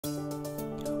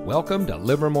Welcome to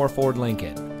Livermore Ford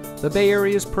Lincoln, the Bay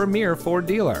Area's premier Ford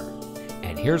dealer.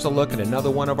 And here's a look at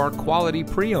another one of our quality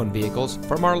pre-owned vehicles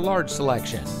from our large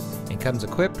selection. It comes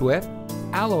equipped with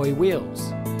alloy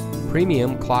wheels,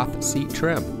 premium cloth seat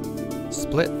trim,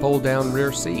 split fold-down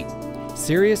rear seat,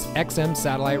 Sirius XM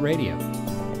satellite radio,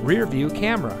 rear view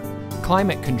camera,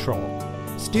 climate control,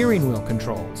 steering wheel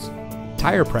controls,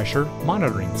 tire pressure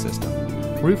monitoring system,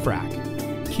 roof rack,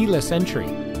 keyless entry,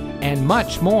 and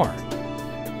much more.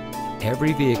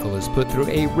 Every vehicle is put through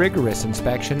a rigorous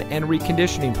inspection and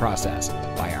reconditioning process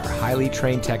by our highly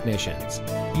trained technicians,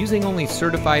 using only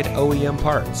certified OEM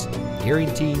parts,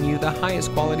 guaranteeing you the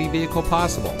highest quality vehicle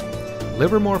possible.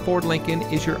 Livermore Ford Lincoln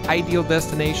is your ideal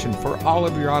destination for all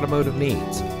of your automotive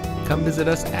needs. Come visit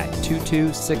us at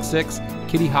 2266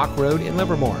 Kittyhawk Road in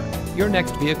Livermore. Your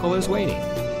next vehicle is waiting.